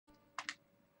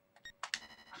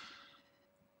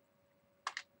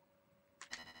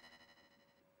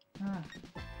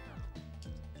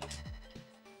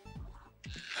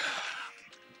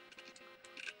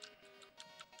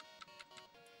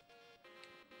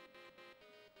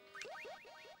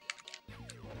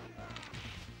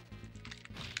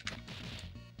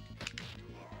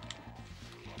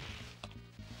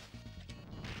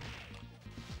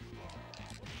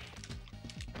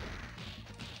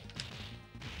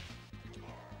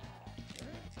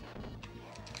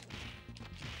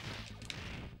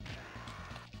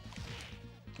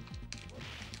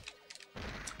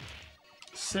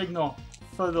Signal,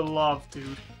 for the love,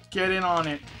 dude. Get in on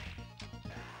it.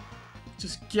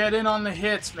 Just get in on the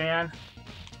hits, man.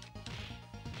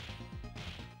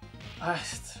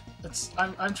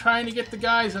 I'm trying to get the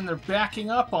guys and they're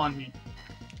backing up on me.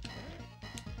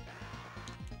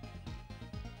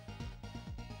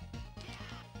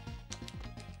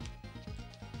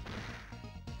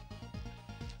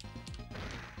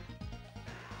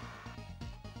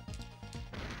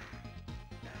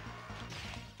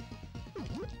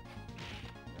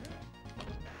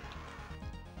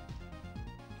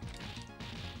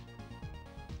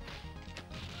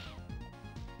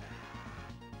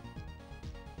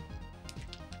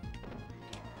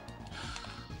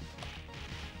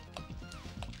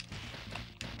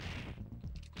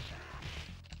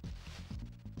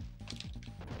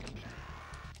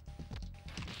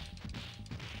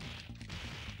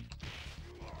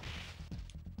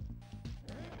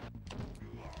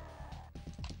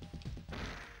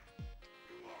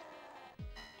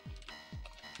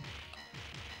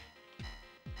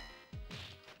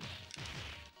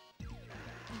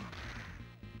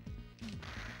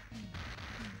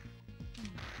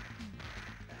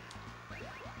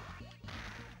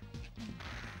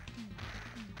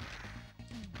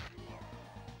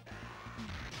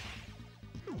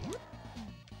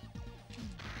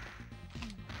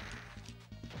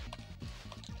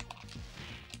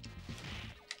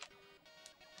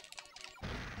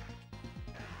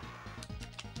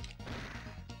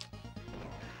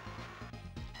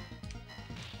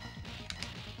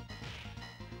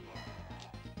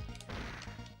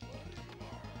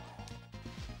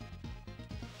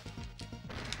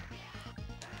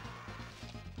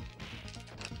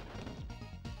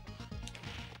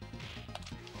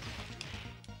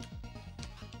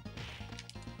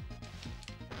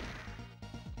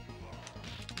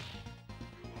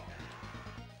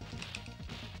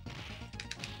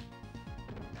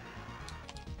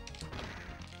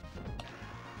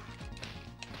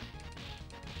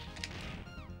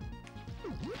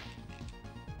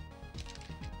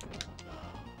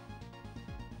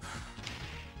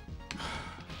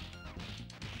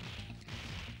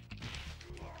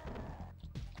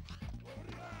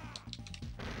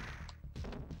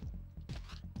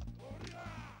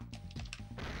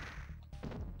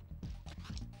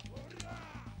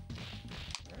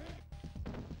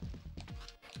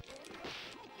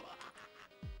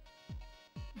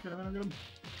 Get him, get him.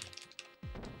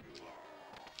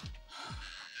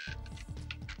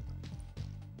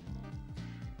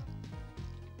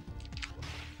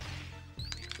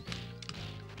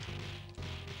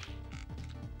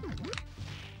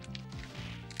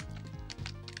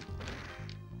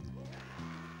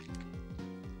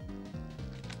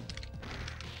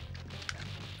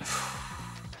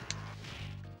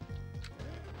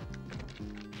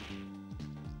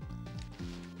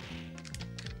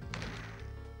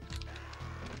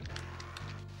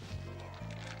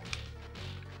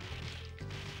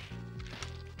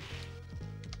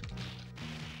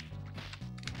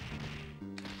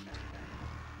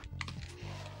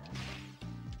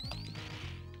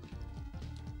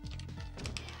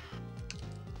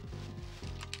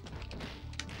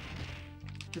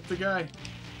 Get the guy.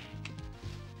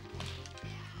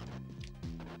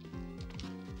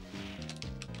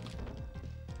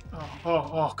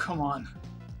 Oh, come on.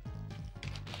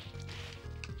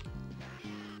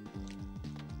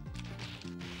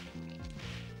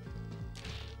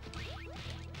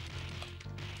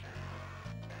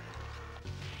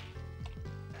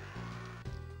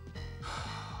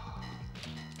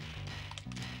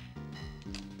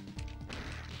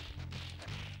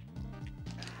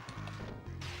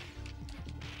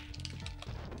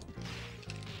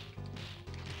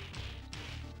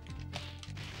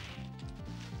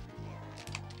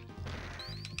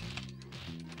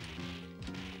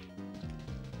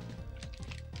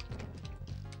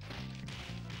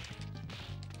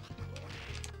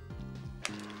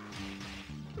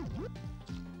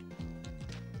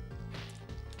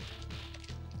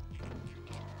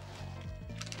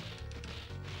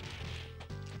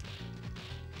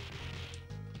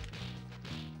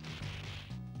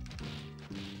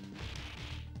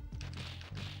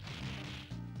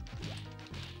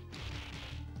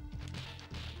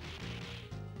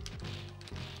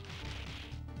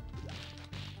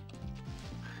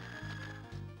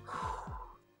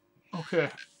 Okay.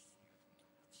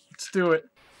 Let's do it.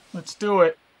 Let's do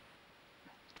it.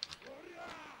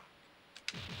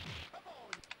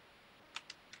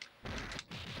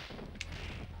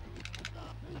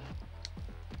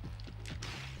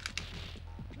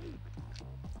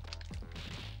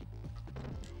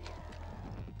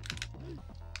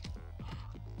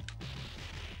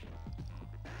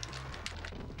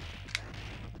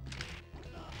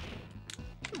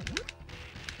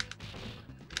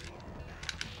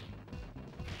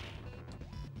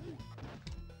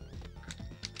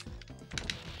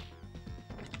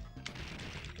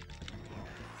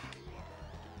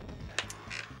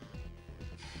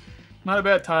 Not a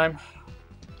bad time.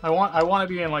 I want to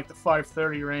be in like the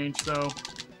 5:30 range though,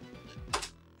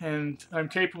 and I'm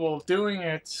capable of doing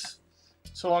it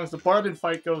so long as the Barbin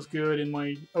fight goes good and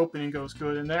my opening goes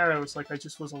good. And there, I was like, I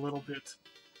just was a little bit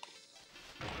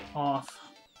off.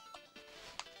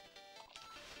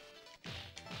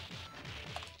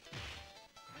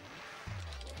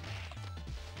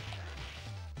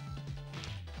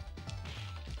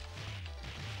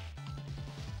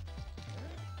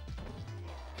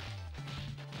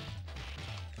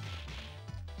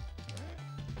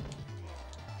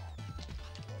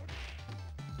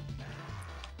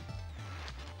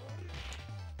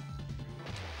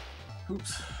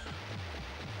 Oops.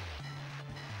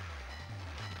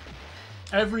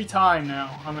 Every time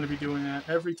now, I'm going to be doing that.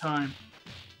 Every time.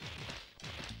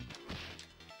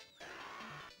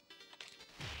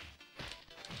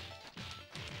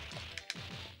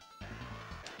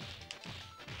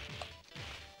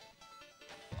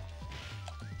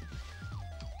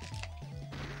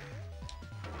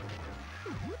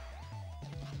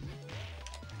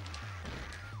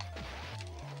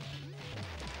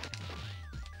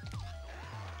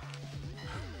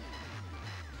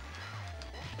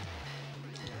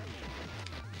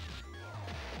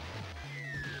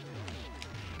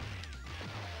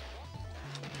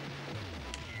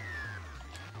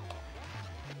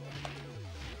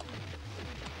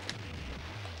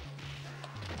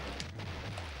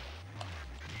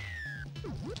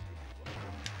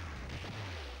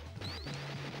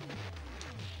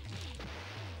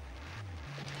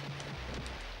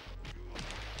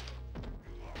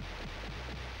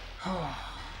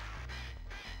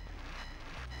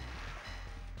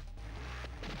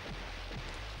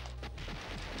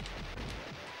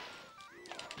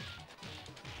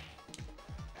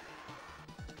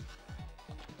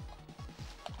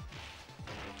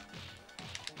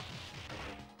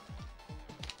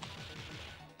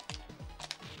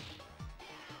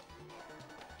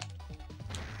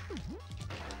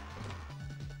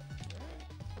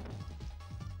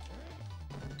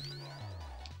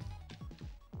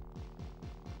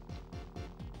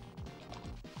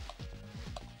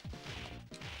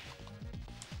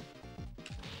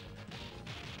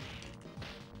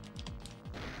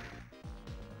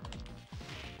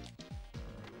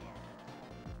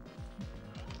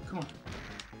 Come on.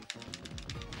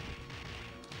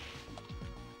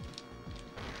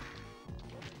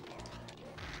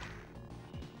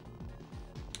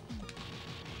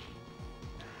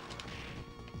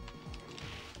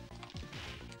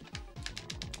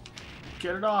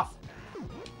 Get it off.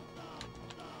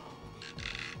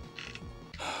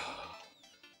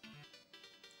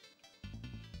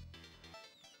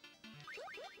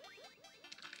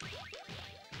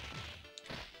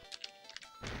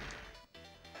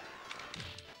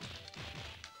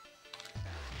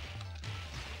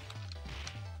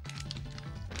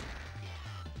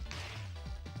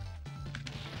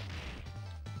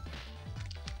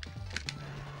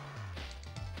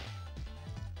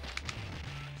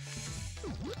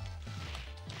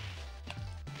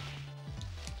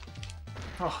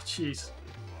 Oh, jeez.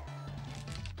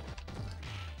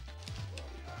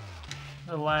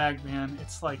 The lag, man.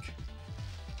 It's like...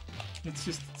 it's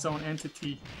just its own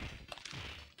entity.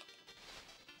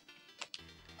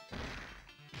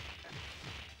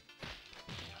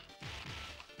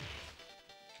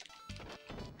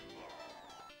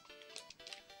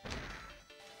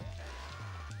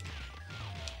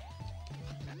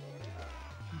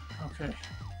 Okay.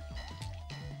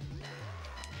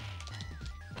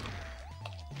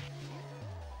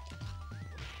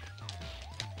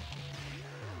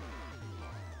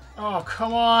 Oh,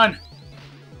 come on!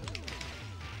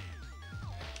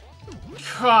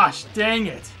 Gosh, dang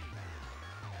it!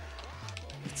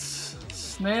 It's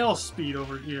snail speed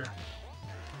over here.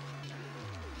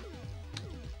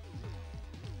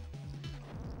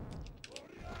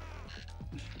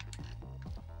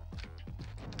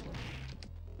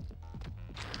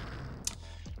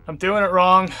 I'm doing it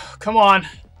wrong. Come on.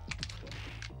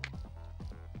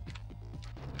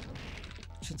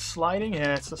 sliding?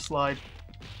 Yeah, it's a slide.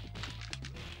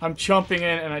 I'm jumping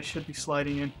in and I should be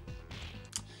sliding in.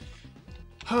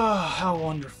 Ah, how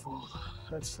wonderful.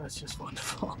 That's just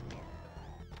wonderful.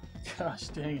 Gosh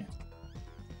dang it.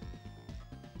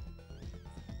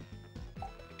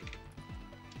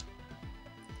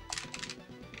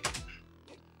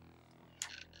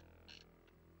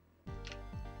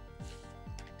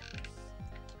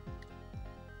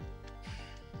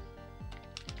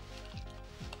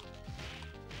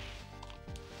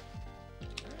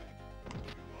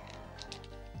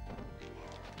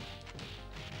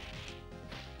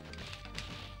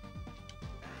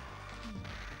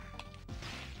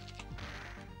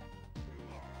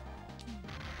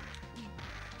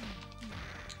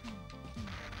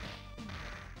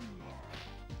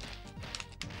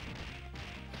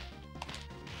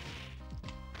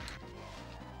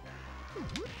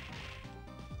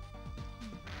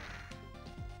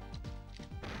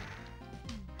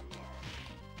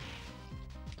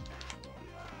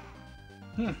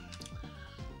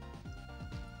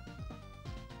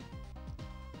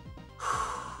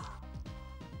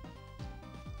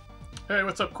 Hey,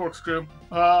 what's up, Corkscrew?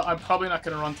 I'm probably not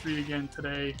going to run 3 again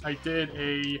today. I did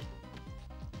a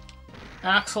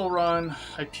Axel run.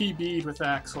 I PB'd with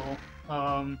Axel.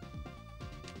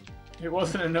 It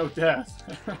wasn't a no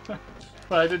death,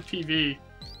 but I did PB.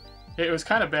 It was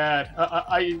kind of bad.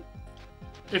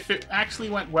 If it actually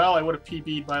went well, I would have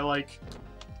PB'd by like.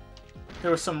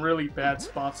 There were some really bad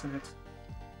spots in it.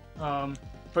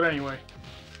 But anyway,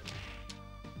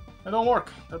 that don't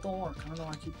work. That don't work. I don't know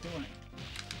why I keep doing it.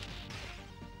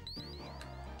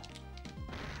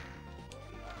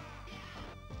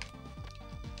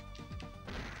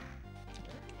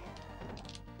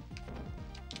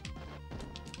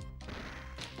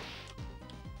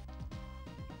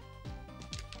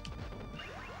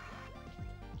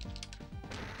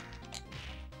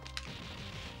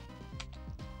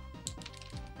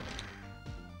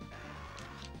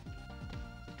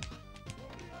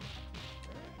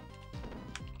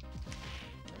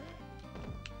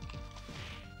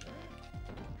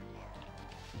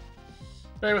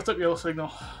 Hey, what's up, yellow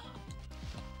signal?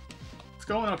 It's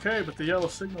going okay, but the yellow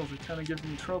signals are kind of giving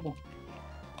me trouble.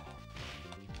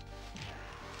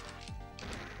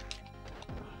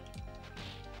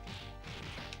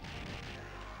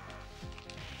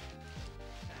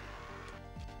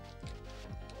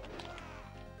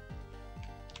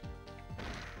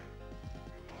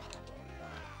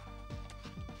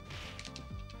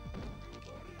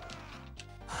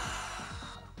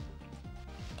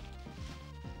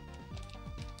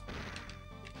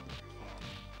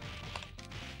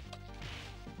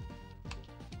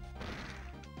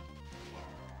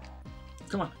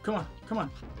 Come on, come on, come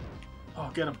on.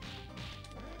 Oh, get him.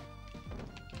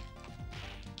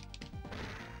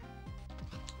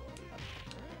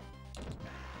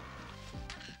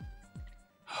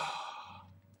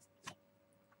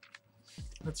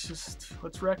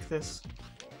 Let's wreck this.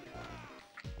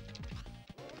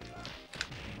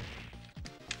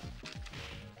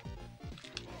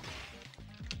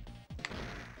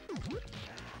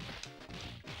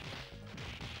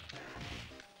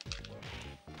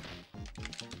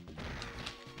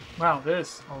 Wow,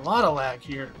 there's a lot of lag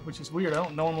here, which is weird. I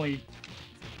don't normally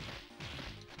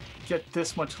get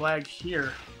this much lag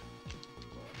here.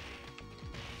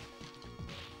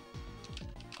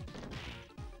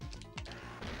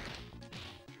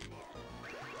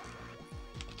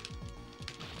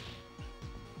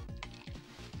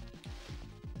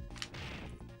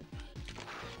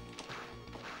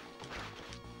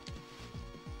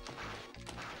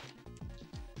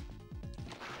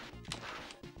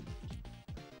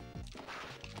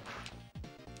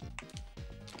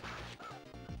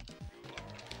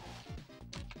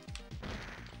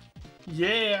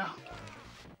 Yeah.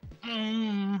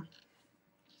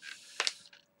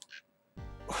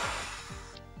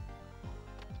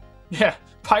 Yeah,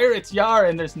 pirates, yar,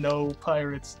 and there's no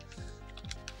pirates.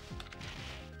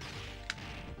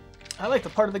 I like the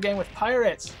part of the game with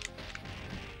pirates.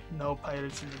 No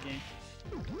pirates in the game.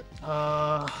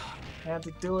 Had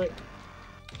to do it.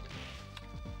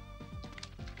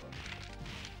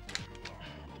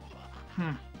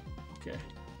 Okay.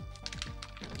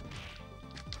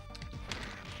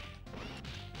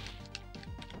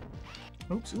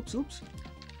 Oops, oops, oops.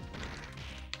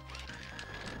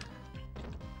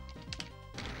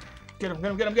 Get him,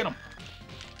 get him, get him, get him.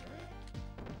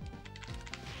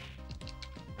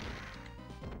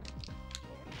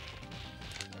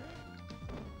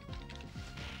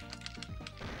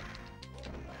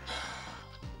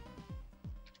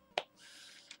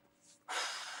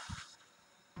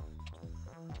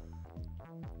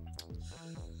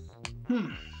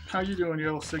 How you doing,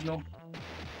 Yellow Signal?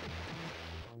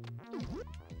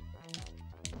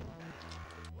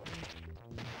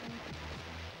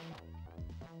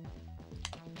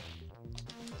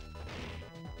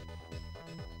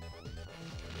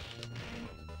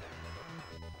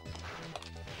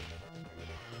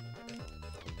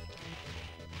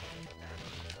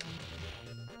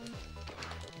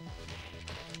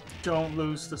 Don't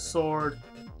lose the sword.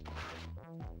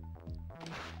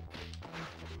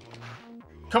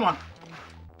 Come on.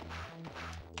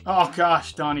 Oh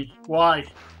gosh, Donnie, why?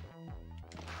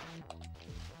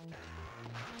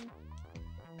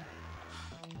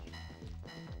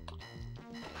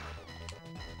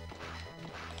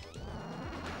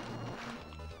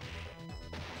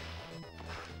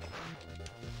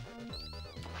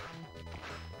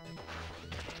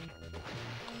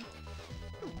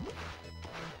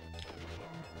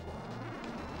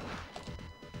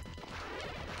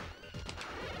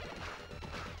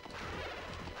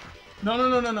 No, no,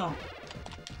 no, no, no.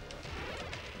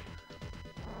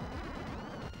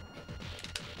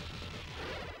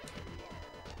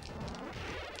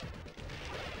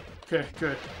 Okay,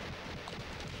 good.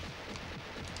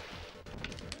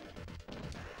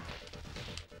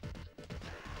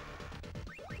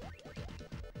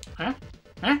 Huh?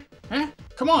 Huh? Huh?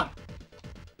 Come on!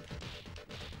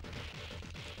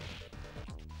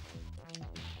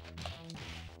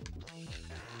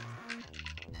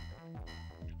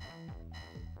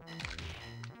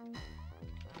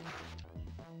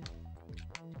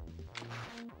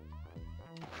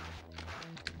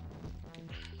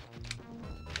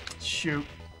 Shoot.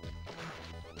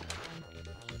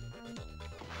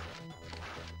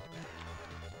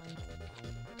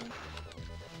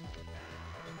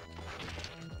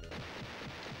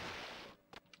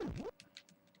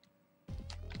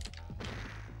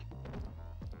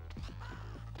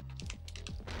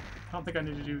 I don't think I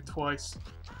need to do it twice.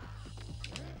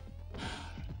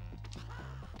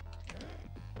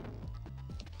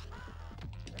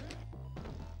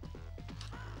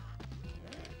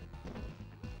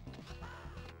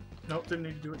 Nope, didn't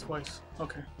need to do it twice.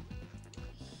 Okay.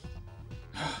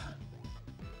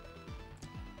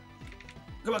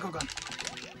 Come on, come on.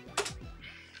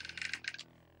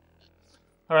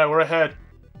 Alright, we're ahead.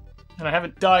 And I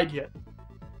haven't died yet.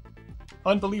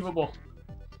 Unbelievable.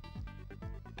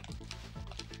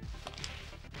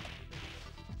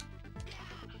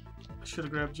 I should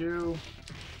have grabbed you.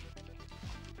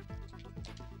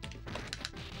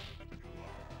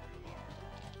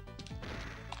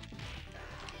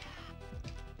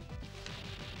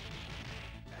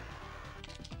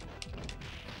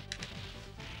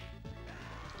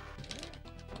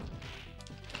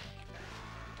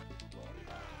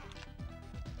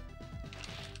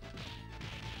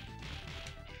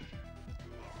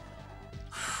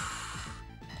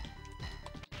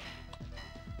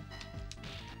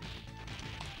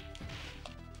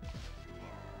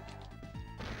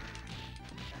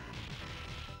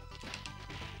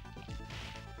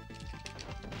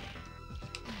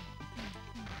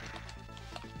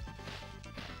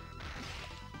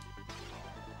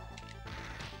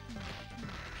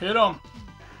 Hit him!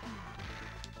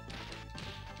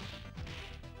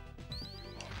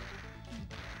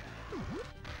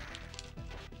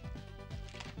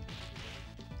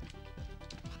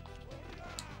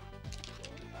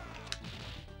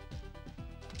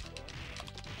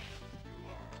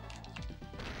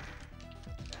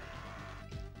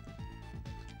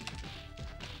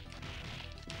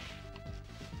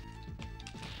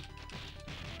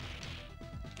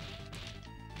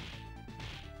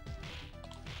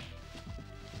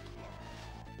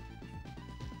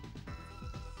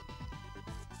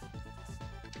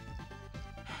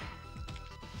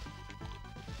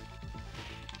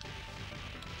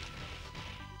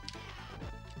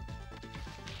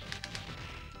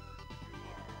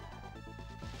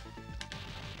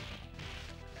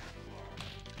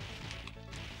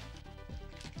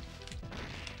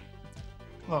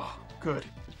 Oh, good.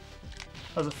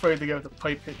 I was afraid the guy with the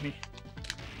pipe hit me.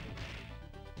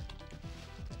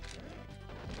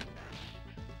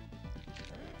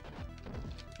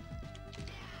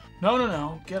 No, no,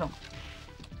 no. Get him.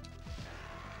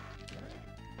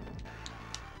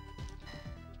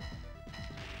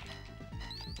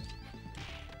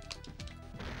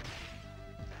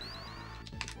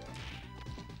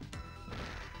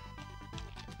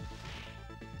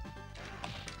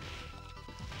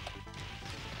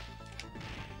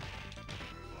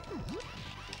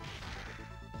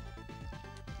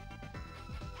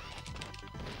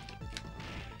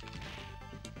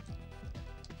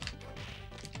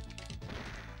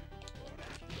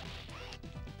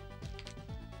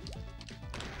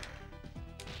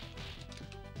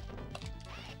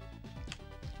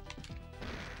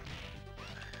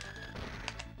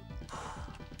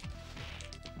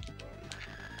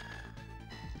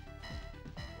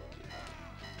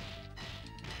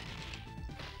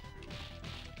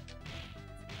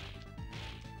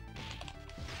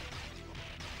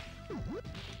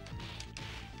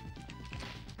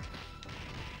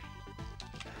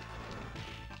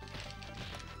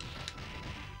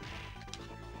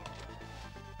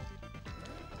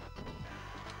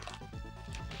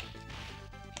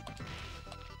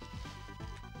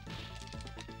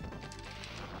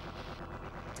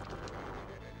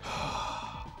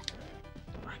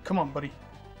 Come on, buddy.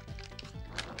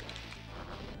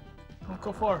 Don't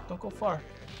go far. Don't go far.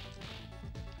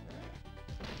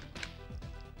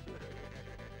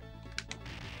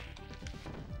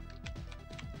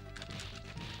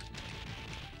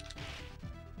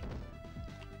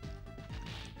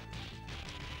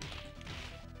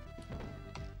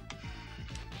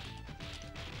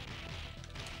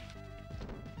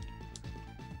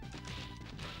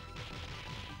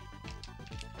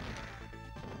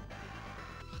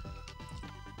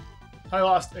 I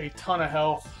lost a ton of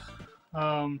health.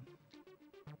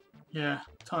 Yeah,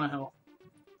 ton of health.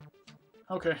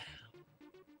 Okay.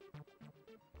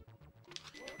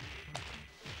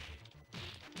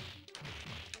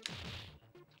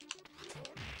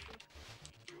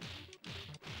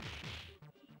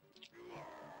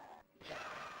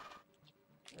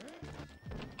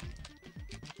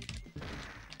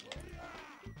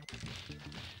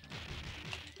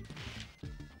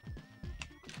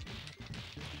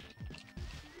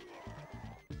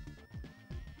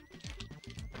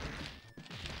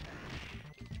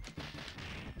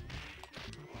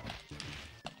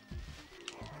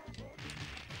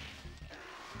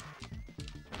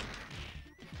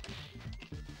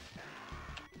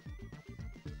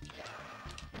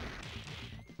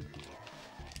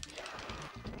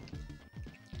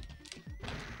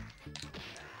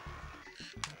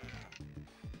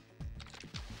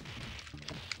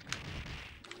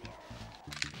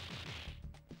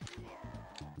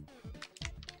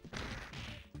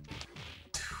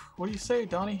 What do you say,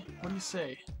 Donnie? What do you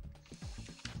say?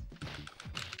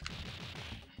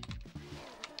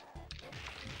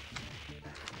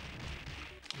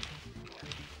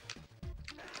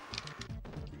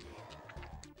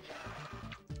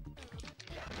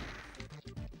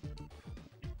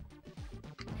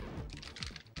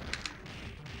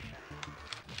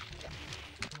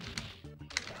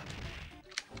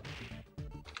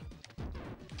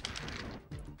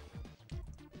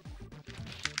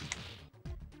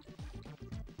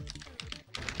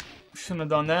 Shouldn't have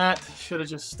done that. Should have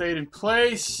just stayed in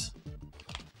place.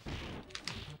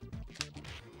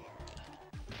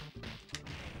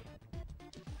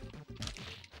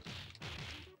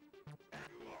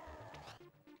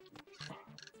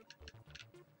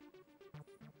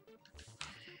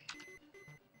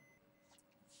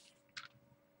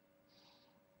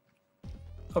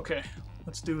 Okay,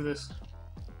 let's do this.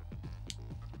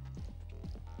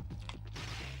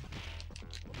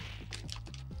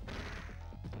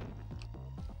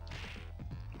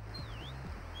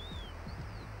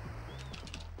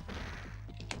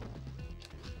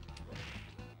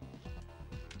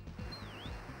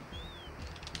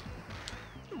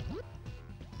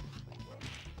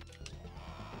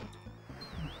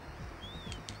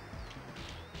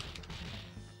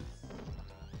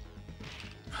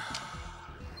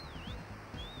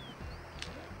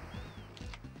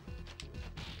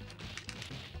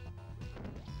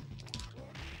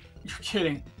 You're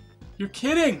kidding. You're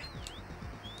kidding!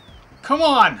 Come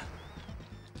on!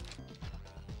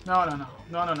 No, no, no.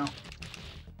 No, no, no.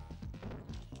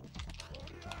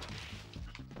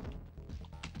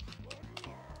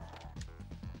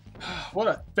 What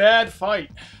a bad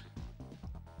fight.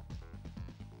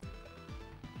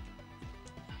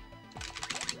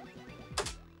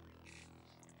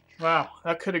 Wow,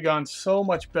 that could have gone so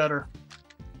much better.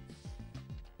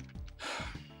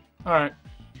 Alright,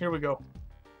 here we go.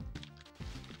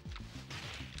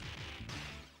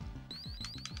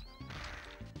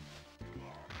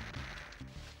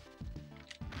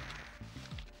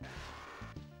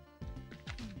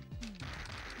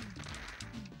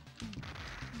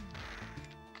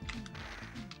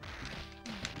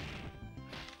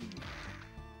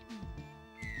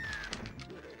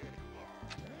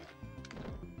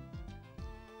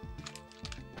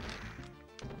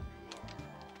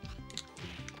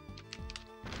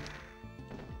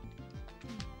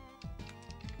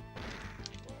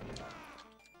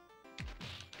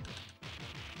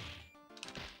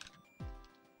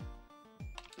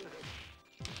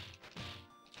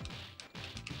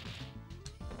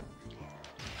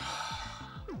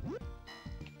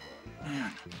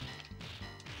 Man.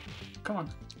 Come on.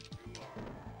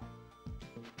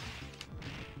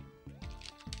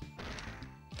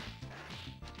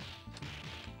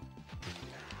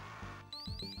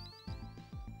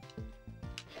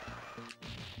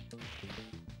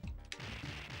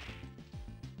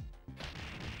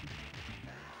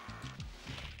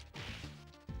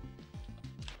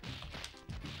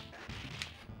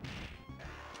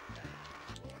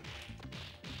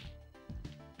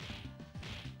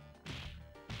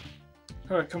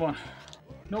 All right, come on.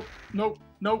 Nope, nope,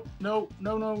 nope, no,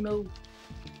 no, no, no.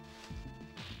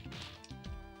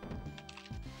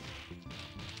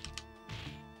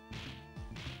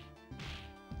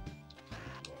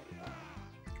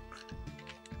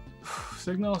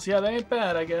 signals. Yeah, they ain't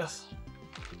bad, I guess.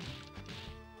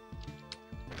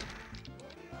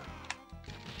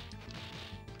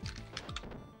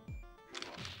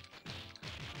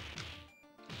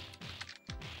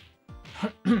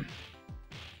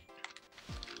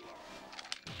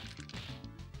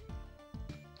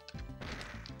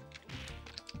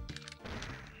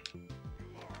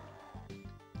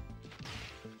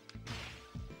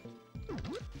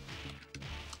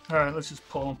 Alright, let's just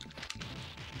pull them.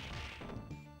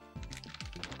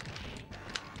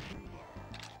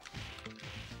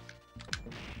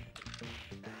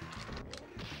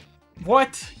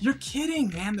 What? You're kidding,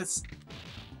 man. That's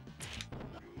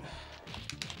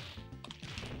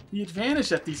the advantage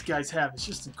that these guys have. It's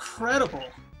just incredible.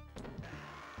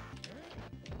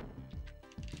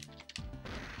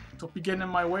 Don't be getting in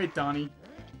my way, Donnie.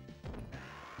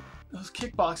 Those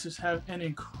kickboxers have an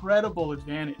incredible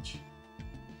advantage.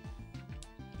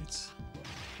 It's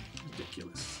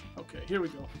ridiculous. Okay, here we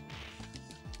go.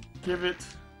 Give it.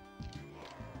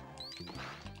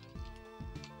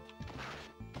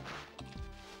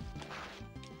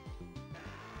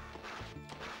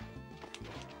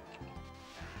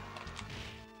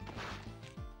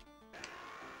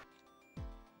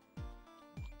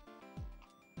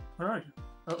 Alright.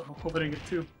 Uh-oh, hope I didn't get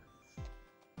two.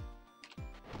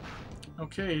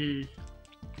 Okay.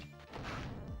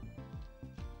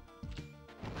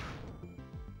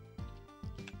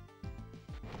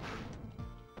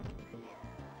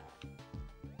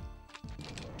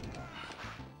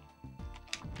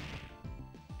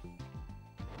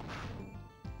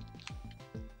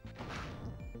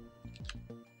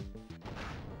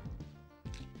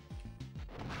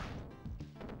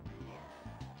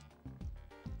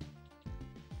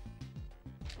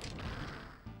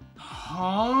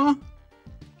 Huh?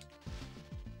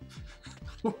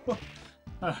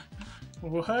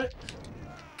 What?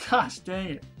 Gosh dang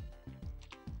it.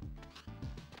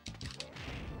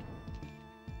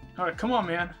 Alright, come on,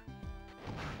 man.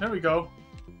 There we go.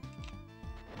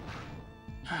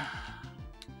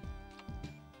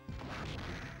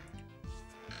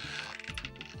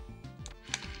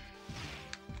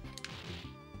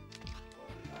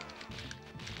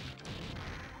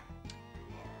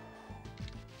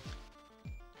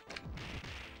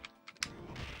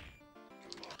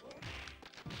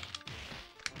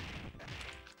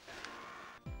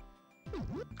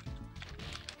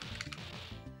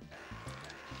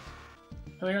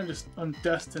 I think I'm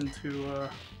destined to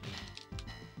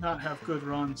not have good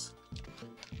runs.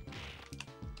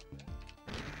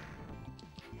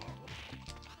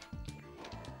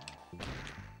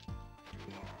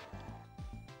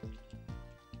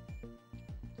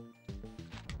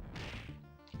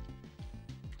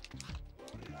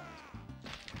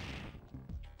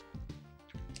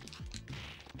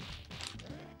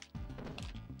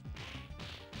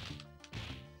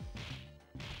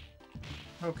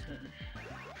 Okay.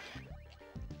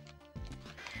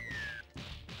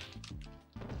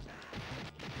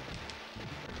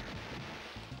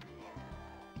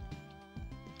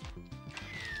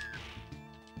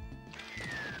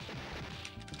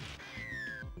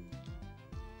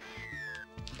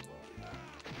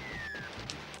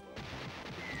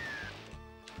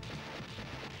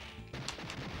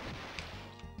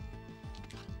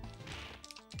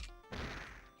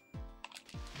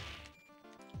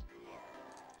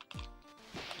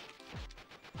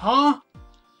 Huh?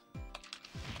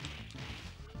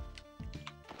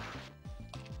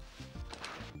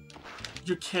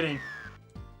 You're kidding.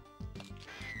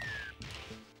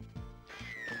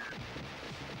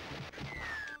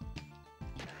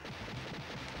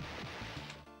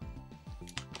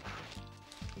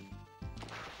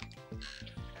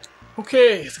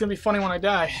 Okay, it's gonna be funny when I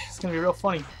die. It's gonna be real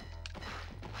funny.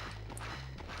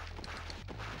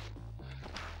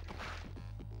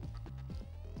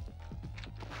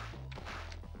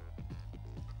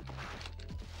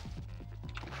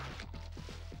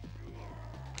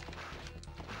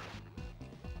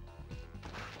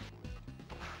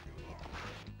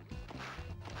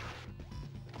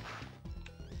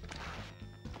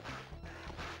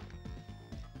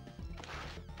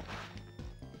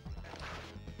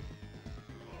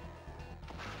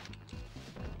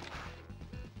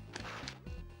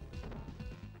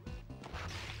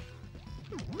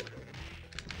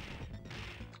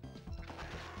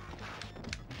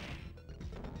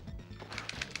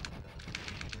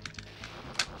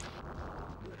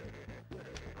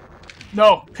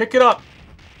 No, pick it up.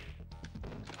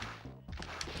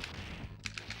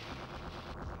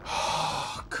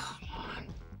 Oh, come on.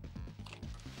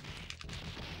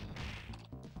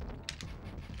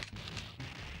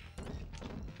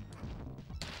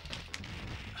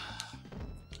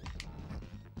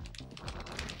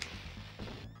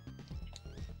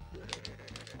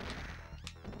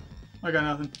 I got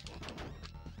nothing.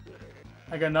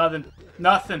 I got nothing.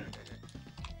 Nothing.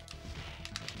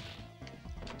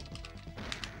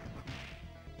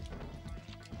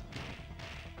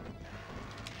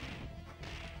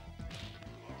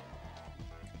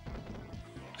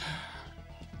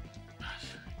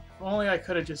 If only I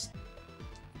could have just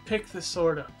picked the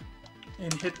sword up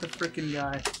and hit the freaking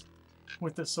guy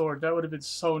with the sword. That would have been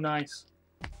so nice.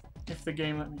 If the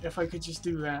game let me. If I could just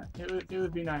do that. It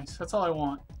would be nice. That's all I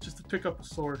want. Just to pick up a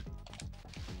sword.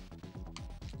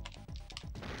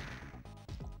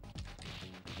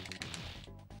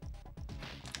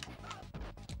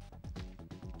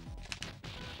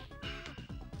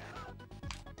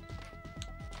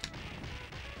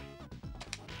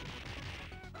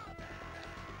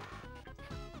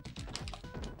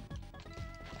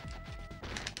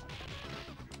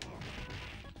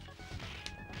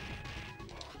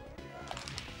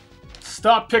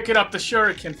 Stop picking up the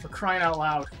shuriken, for crying out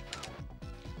loud.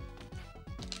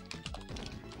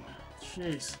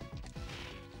 Jeez.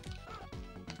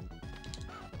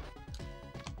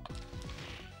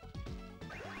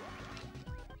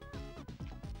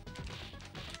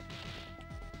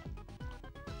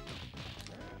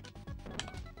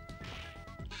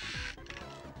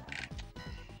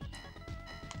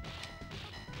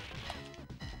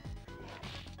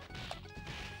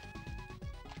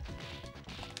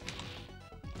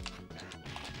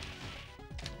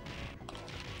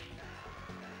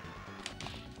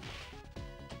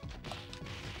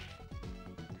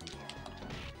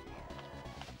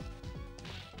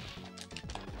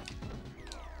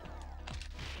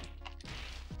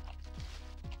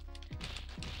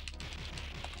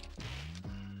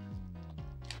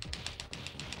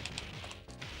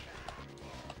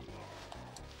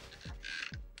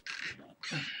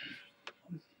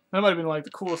 That might have been like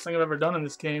the coolest thing I've ever done in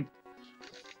this game.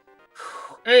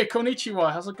 Hey,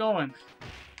 konnichiwa, how's it going?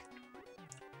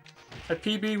 I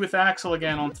PB with Axel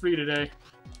again on 3 today.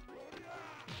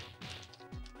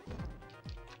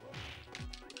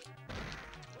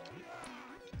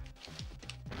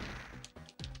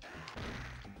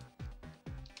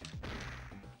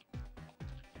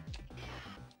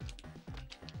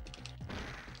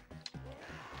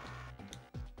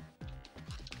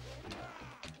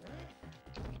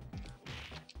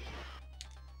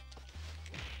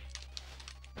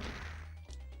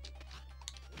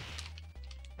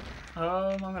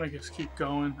 I'm gonna just keep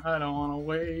going. I don't want to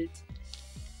wait.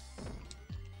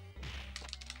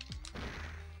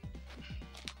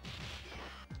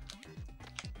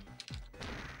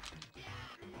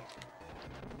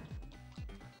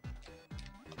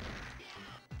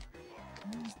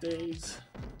 These days,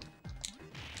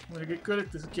 I'm gonna get good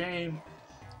at this game,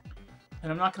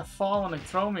 and I'm not gonna fall when they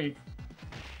throw me.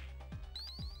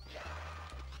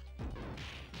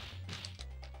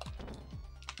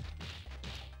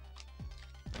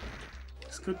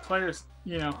 Good players,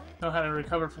 you know how to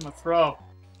recover from a throw.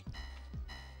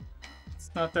 It's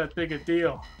not that big a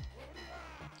deal.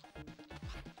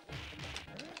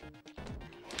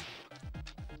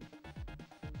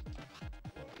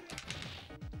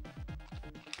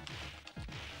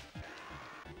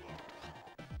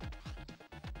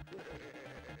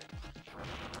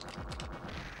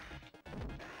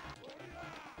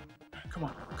 Come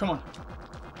on, come on.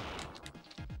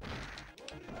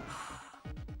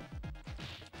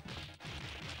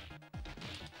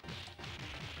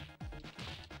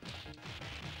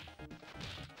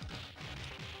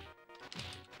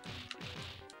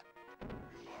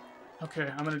 Okay,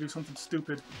 I'm gonna do something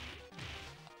stupid.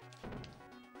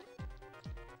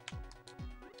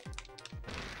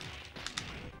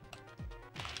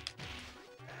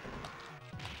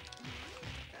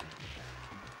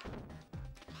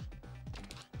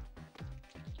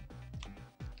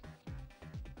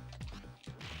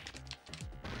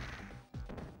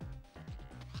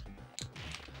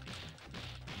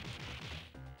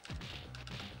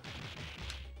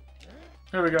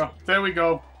 There we go. There we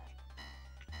go.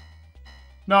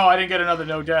 No, I didn't get another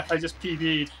no death. I just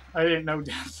PB'd. I didn't no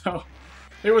death, so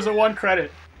it was a 1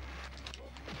 credit.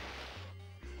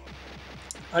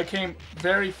 I came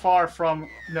very far from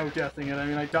no deathing it. I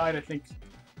mean, I died, I think,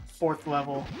 4th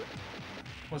level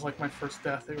was like my first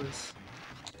death. It was...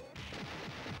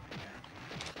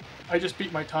 I just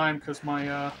beat my time because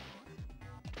my, I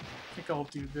think I'll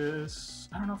do this.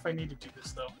 I don't know if I need to do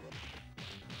this, though.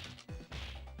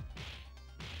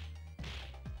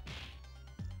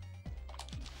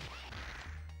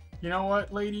 You know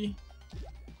what, lady?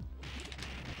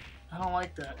 I don't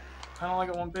like that. I don't like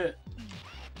it one bit.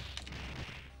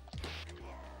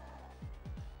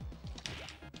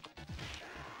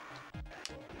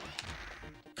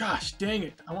 Gosh, dang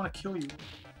it. I want to kill you.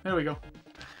 There we go.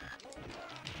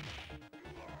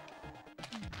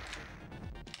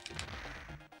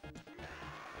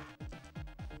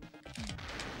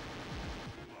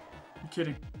 You're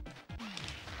kidding.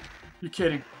 You're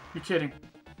kidding. You're kidding.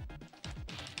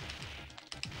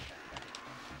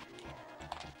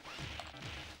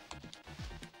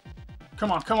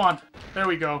 Come on, come on. There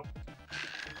we go.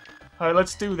 Alright,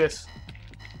 let's do this.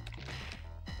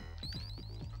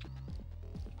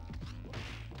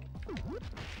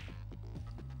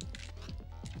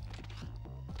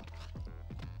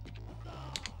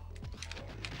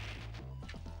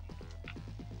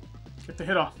 Get the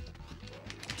hit off.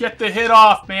 Get the hit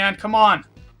off, man. Come on.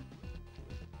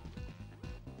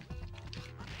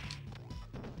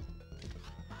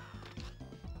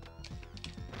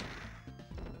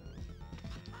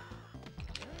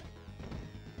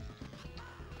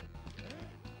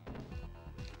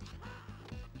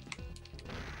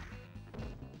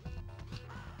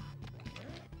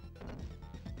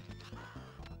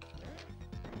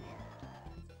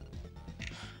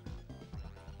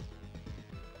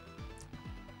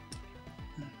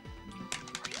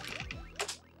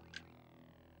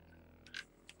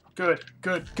 Good,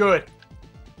 good, good.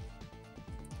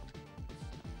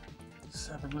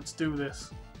 7, let's do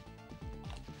this.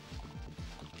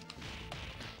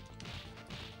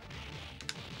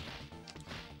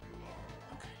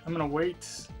 Okay, I'm gonna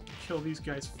wait, kill these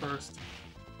guys first.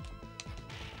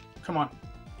 Come on.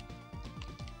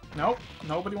 Nope,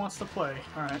 nobody wants to play.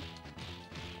 Alright.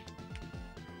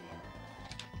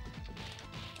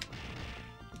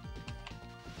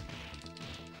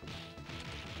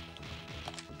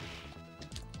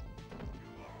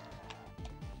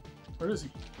 Where is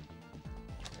he?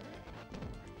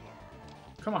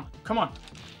 Come on, come on.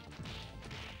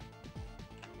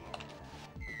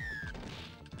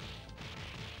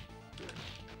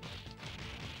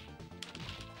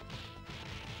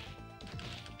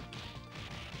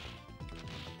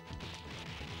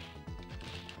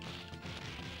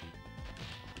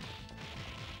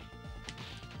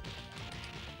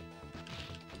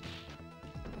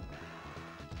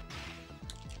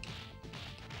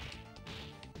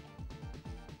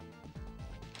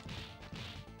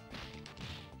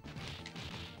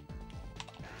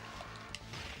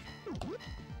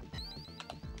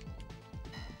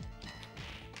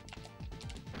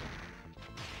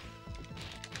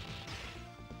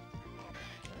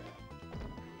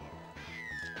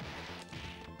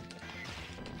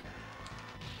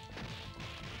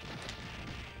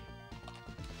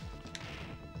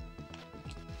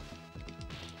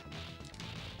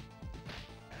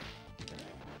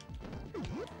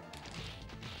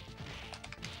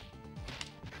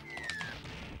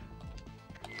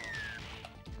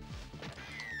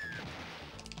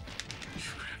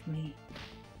 Me.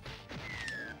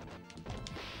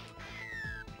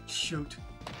 Shoot.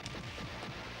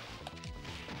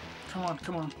 Come on,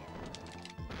 come on.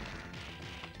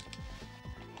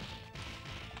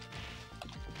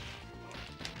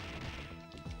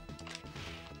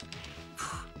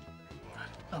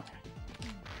 Okay.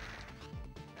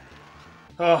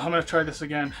 Oh, I'm gonna try this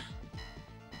again.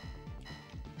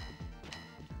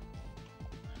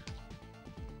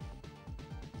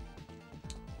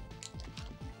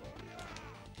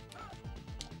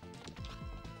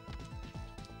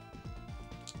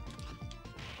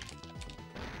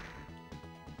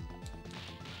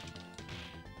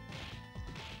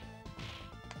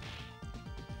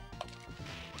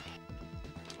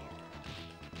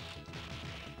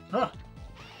 Huh.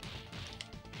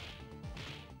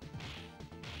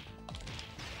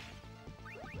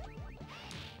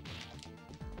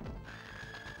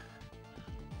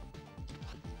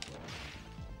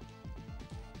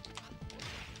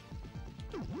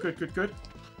 Good, good, good.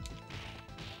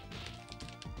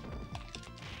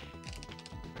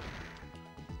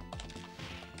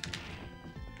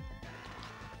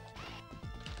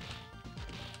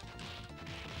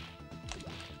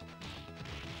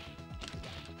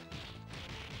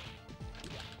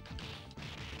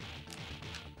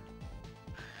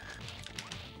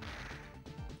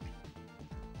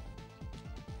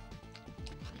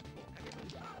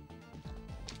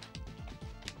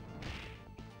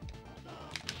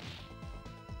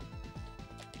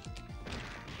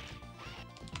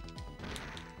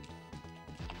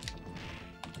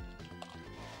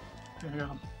 There we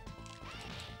go.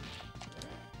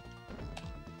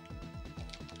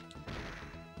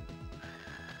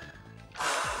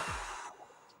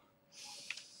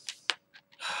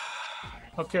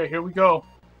 Okay, here we go.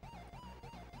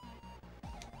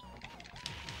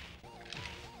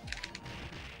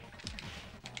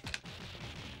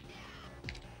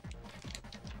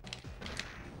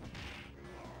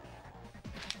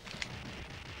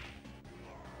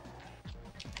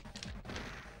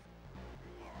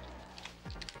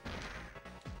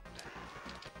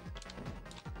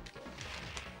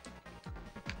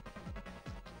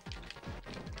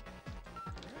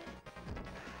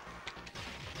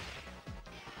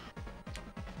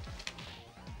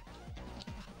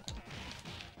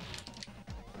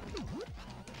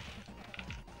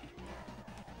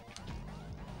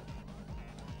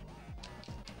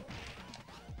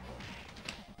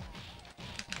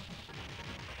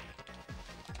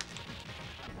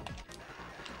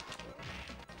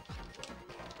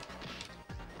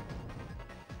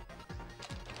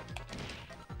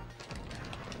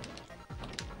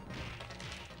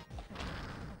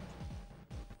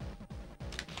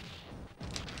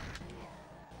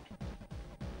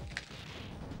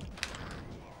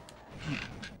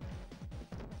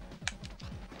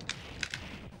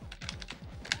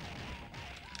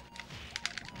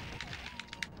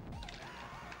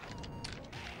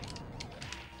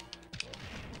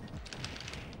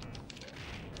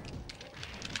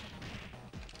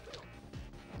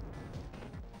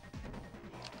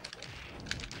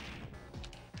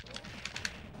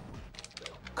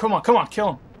 come on, come on, kill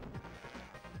him.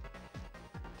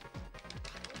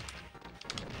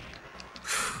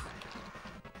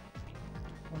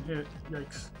 One hit,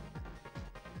 yikes.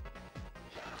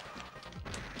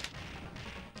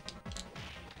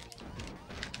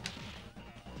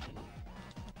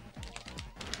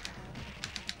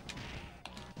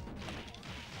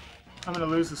 I'm gonna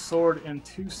lose the sword in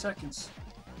 2 seconds.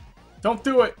 Don't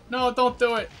do it! No, don't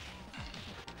do it!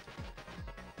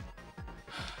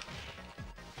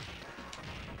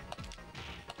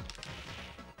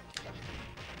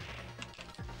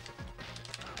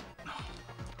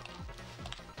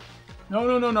 No,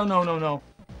 no, no, no, no, no, no.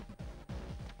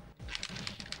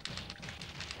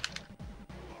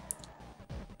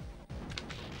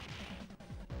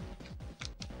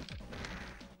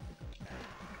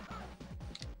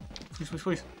 Please, please,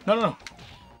 please. No, no, no.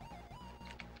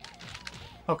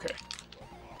 Okay.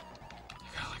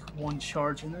 I got like 1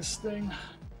 charge in this thing.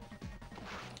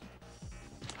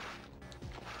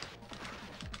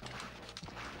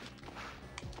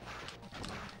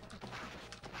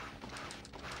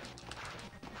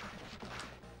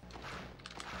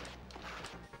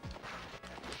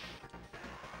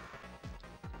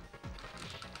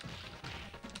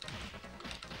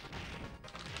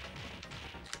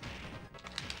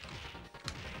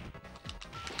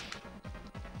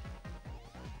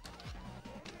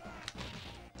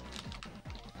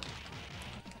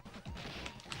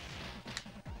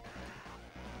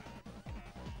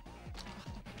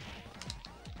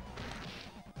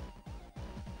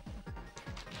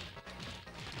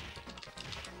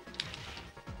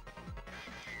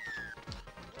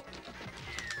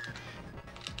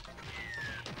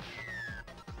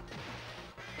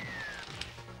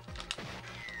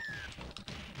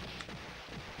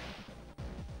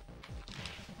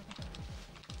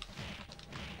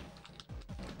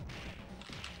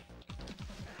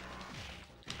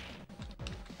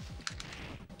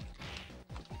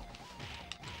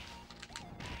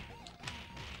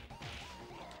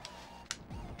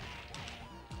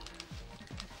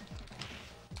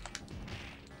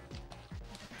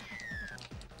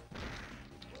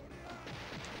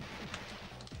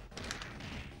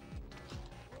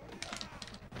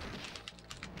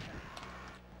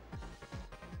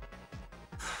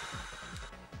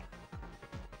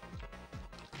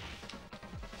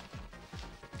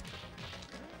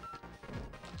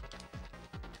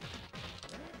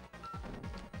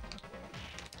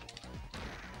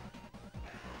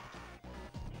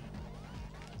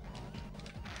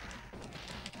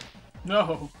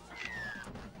 No.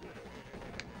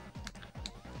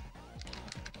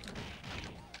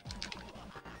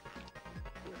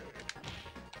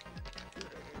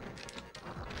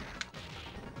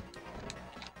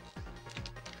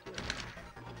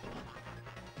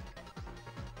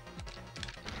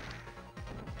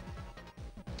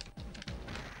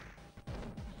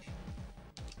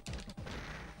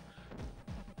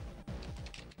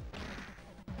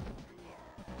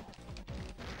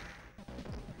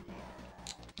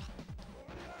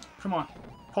 Come on.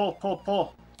 Pull, pull,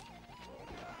 pull.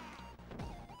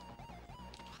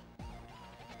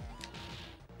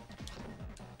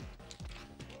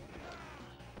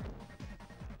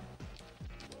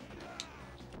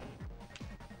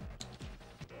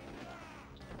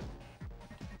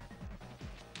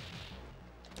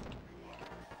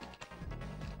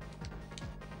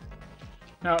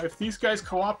 Now, if these guys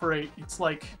cooperate, it's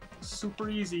like super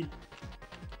easy.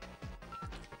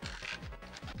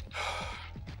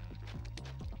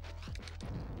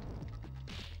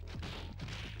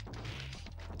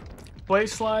 Blade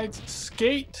slides.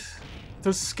 Skate.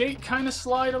 Does Skate kind of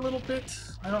slide a little bit?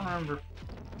 I don't remember.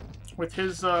 With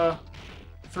his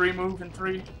 3 move and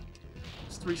 3.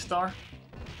 His 3-star.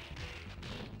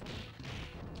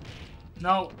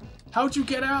 No. How'd you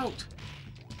get out?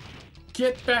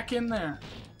 Get back in there.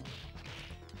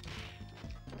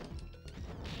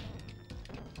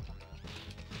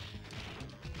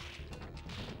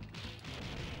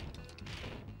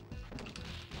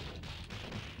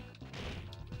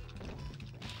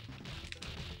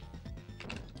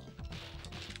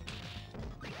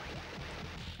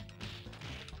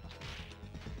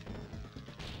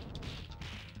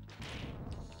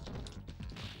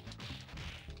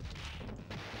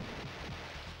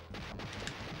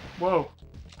 Whoa.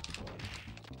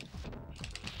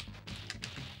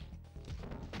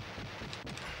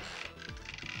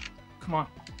 Come on.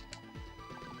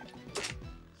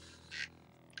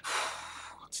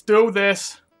 Let's do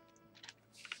this.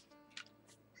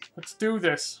 Let's do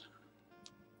this.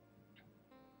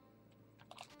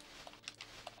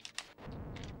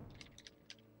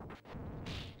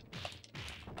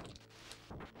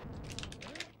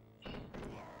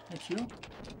 Thank you.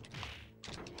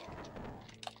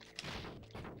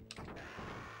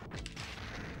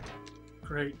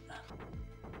 Great.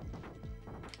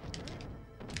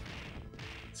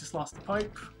 Just lost the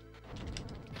pipe.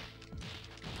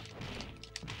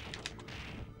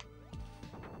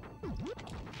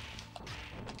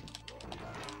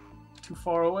 Too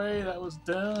far away, that was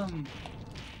dumb.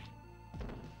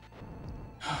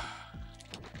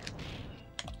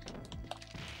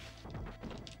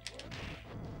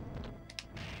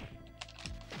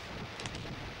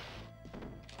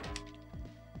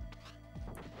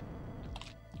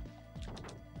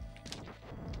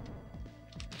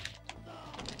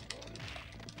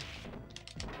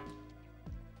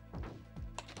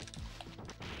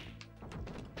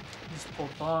 This poor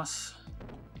boss.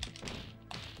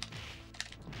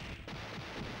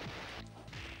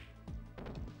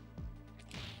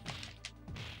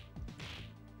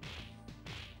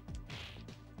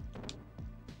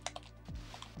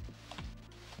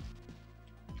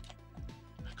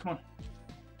 Come on.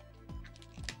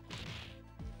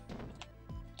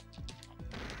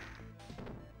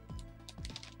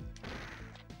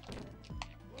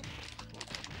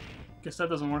 Guess that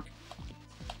doesn't work.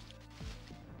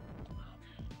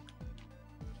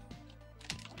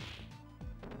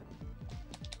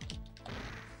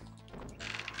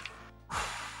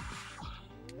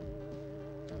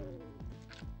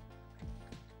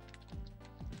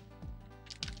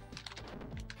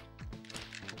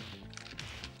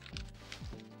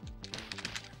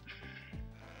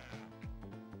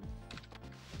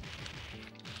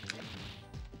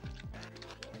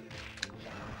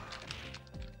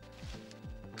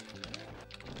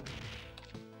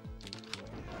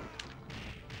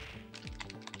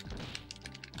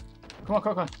 Come on, come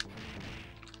on, come on.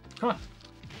 Come on.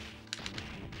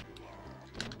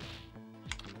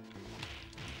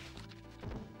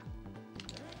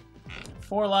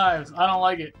 Four lives. I don't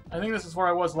like it. I think this is where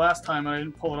I was last time and I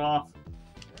didn't pull it off.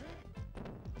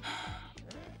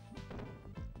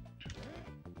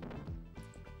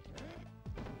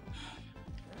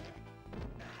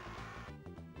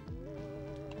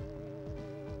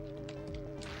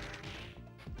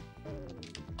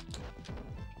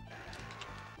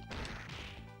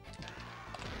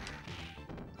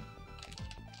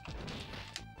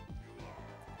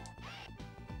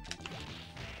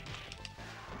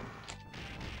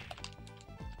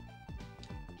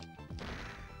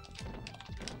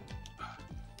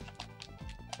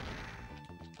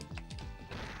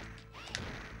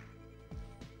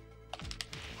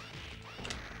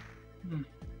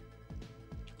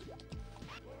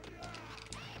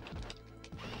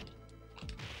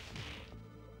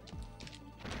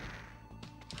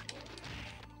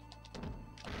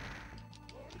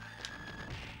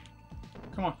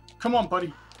 Come on. Come on,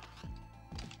 buddy.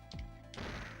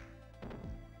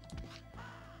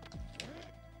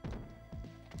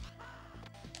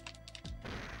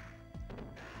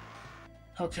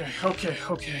 Okay, okay,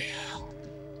 okay.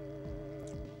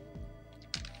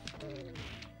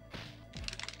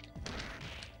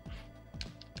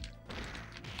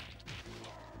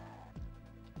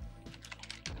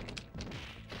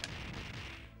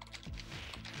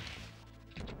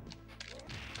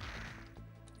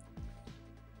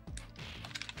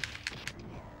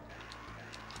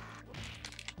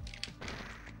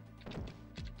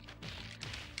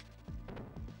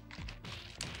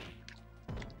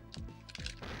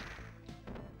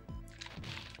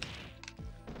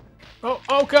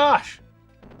 Oh gosh!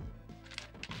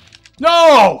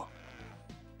 No!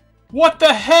 What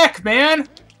the heck, man?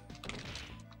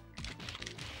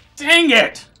 Dang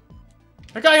it!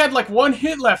 That guy had like one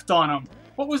hit left on him.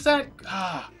 What was that?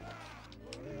 Ah.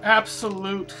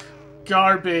 Absolute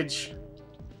garbage.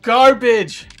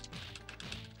 Garbage!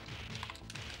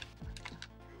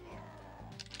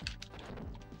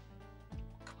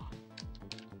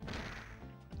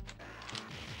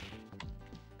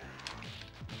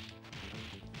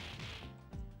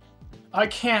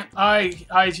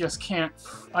 I just can't.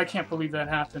 I can't believe that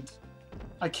happened.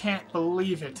 I can't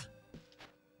believe it.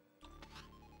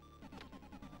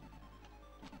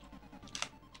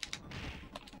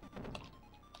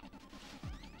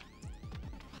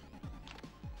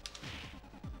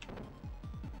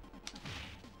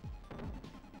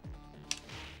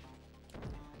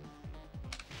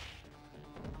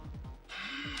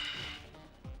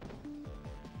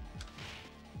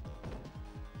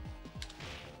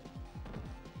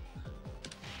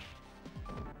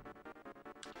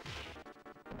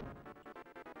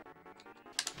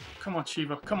 Come on,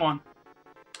 Shiva. Come on.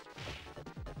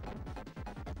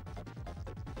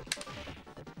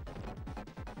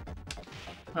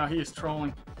 Ah, he is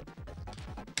trolling.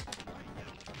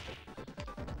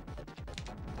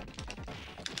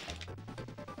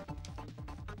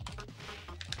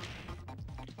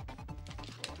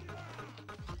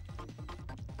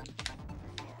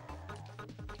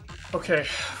 Okay,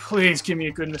 please give me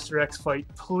a good Mr. X fight.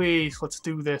 Please, let's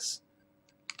do this.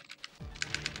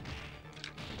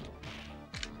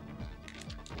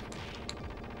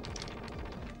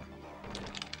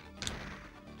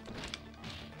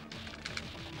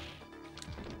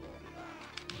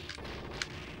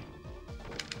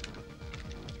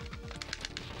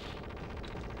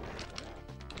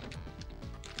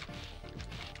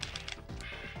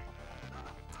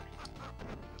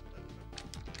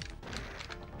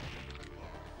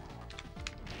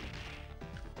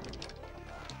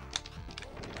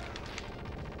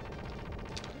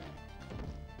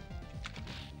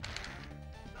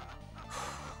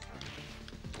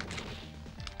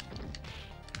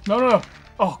 No, no, no.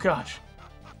 Oh, gosh.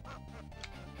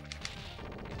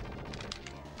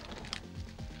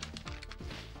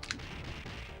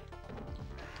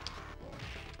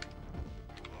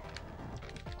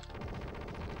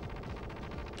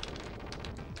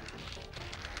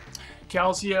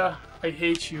 Calcia, I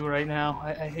hate you right now.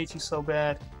 I hate you so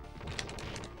bad.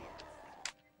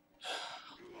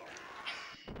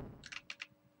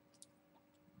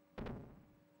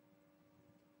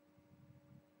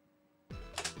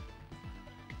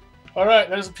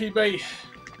 Alright, there's a PB.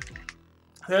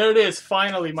 There it is,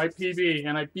 finally, my PB.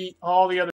 And I beat all the other